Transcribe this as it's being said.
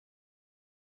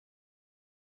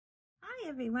Hi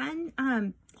everyone.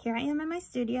 Here I am in my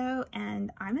studio,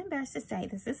 and I'm embarrassed to say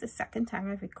this is the second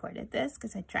time I've recorded this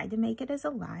because I tried to make it as a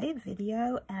live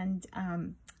video, and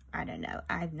I don't know,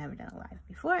 I've never done a live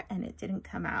before and it didn't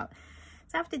come out.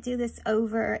 So I have to do this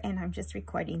over, and I'm just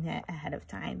recording it ahead of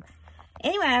time.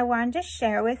 Anyway, I wanted to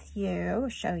share with you,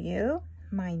 show you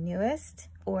my newest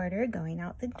order going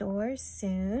out the door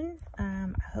soon. I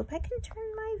hope I can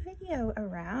turn my video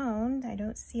around. I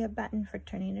don't see a button for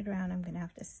turning it around. I'm gonna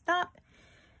have to stop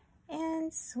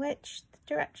and switch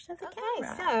the direction of the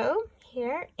camera. So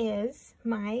here is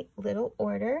my little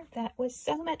order that was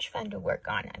so much fun to work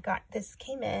on. This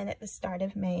came in at the start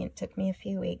of May. It took me a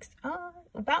few weeks,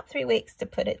 about 3 weeks to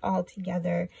put it all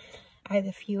together. I had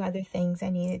a few other things I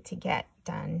needed to get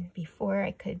done before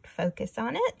I could focus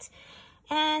on it.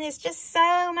 And it's just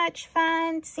so much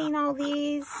fun seeing all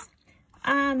these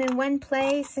in one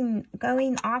place and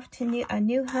going off to a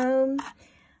new home.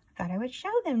 I thought I would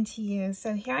show them to you.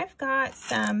 So here I've got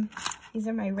these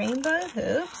are my rainbow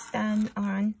hoops done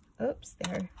on, oops,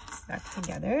 they're stuck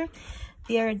together.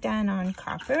 They're done on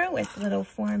copper with little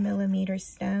 4mm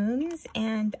stones.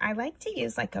 And I like to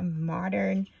use like a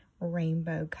modern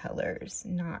rainbow colors,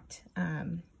 not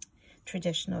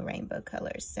traditional rainbow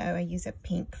colors. So I use a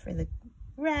pink for the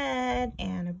red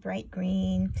and a bright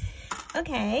green.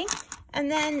 Okay,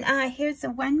 and then here's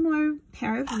one more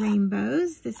pair of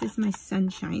rainbows. This is my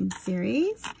Sunshine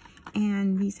series,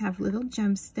 and these have little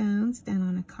gemstones done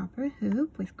on a copper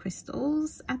hoop with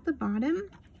crystals at the bottom,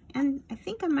 and I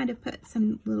think I might have put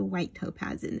some little white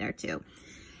topaz in there too.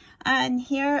 And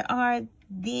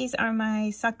these are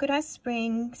my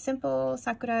simple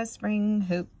Sakura spring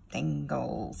hoop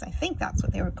dangles. I think that's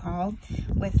what they were called,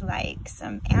 with like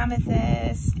some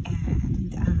amethyst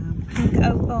and pink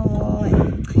opal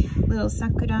and little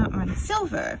sakura on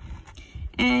silver.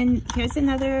 And here's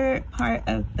another part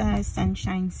of the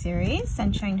Sunshine series,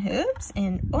 Sunshine hoops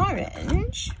in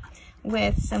orange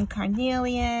with some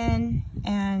carnelian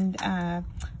and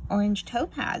orange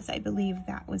topaz, I believe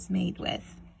that was made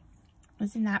with.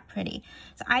 Isn't that pretty?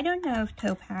 So I don't know if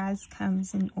topaz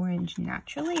comes in orange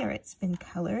naturally or it's been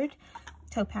colored.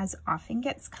 Topaz often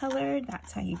gets colored.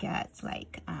 That's how you get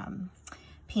like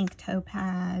pink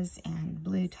topaz and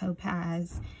blue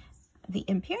topaz. The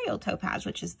imperial topaz,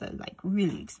 which is the like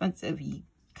really expensive,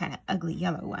 kind of ugly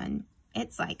yellow one,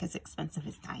 it's like as expensive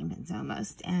as diamonds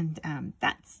almost, and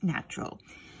that's natural.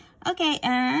 Okay,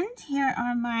 and here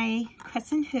are my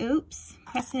crescent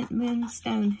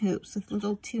moonstone hoops with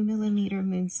little 2mm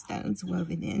moonstones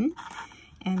woven in.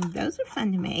 And those are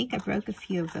fun to make. I broke a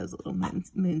few of those little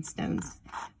moonstones,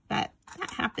 but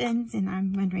that happens, and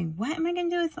I'm wondering, what am I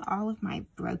going to do with all of my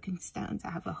broken stones?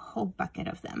 I have a whole bucket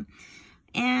of them.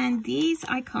 And these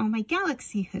I call my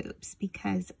galaxy hoops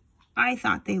because I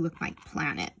thought they looked like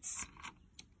planets.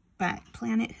 But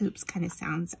planet hoops kind of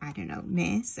sounds, I don't know,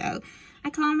 meh. So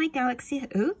I call them my galaxy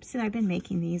hoops, and I've been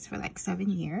making these for like 7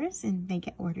 years, and they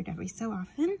get ordered every so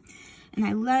often. And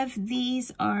I love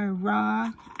these are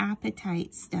raw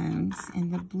apatite stones,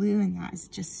 and the blue in that is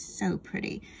just so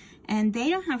pretty. And they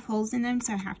don't have holes in them,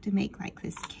 so I have to make like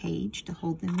this cage to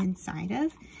hold them inside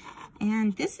of.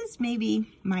 And this is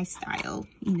maybe my style,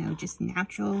 you know, just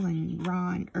natural and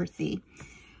raw and earthy.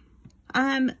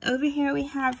 Over here we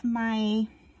have my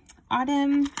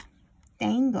autumn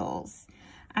dangles,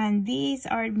 and these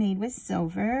are made with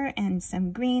silver and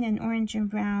some green and orange and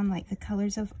brown, like the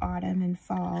colors of autumn and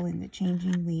fall and the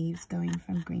changing leaves going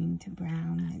from green to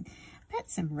brown, and I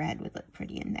bet some red would look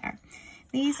pretty in there.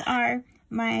 These are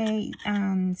my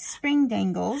spring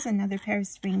dangles, another pair of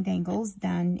spring dangles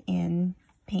done in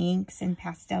pinks and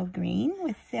pastel green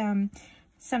with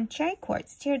some cherry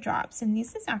quartz teardrops, and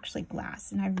this is actually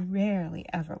glass, and I rarely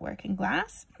ever work in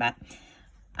glass, but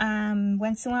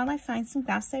once in a while I find some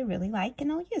glass I really like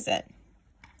and I'll use it.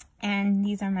 And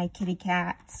these are my kitty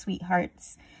cat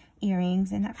sweethearts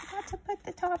earrings, and I forgot to put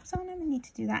the tops on them. I need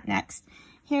to do that next.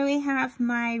 Here we have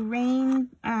my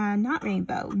not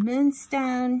rainbow,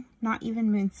 moonstone, not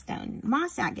even moonstone,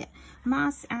 moss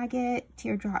agate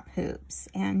teardrop hoops.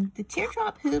 And the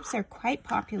teardrop hoops are quite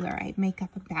popular. I make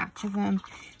up a batch of them,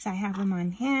 so I have them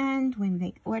on hand. When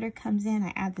the order comes in,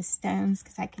 I add the stones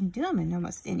because I can do them in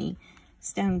almost any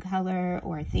stone color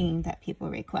or theme that people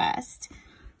request.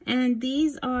 And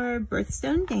these are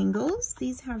birthstone dangles.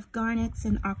 These have garnets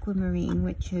and aquamarine,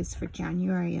 which is for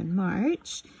January and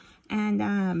March, and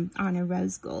on a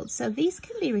rose gold. So these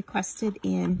can be requested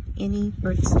in any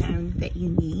birthstone that you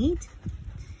need.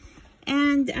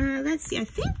 And let's see, I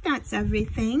think that's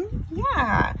everything.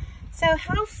 Yeah. So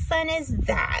how fun is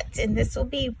that? And this will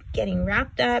be getting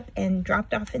wrapped up and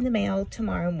dropped off in the mail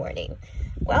tomorrow morning.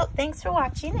 Well, thanks for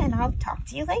watching, and I'll talk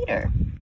to you later.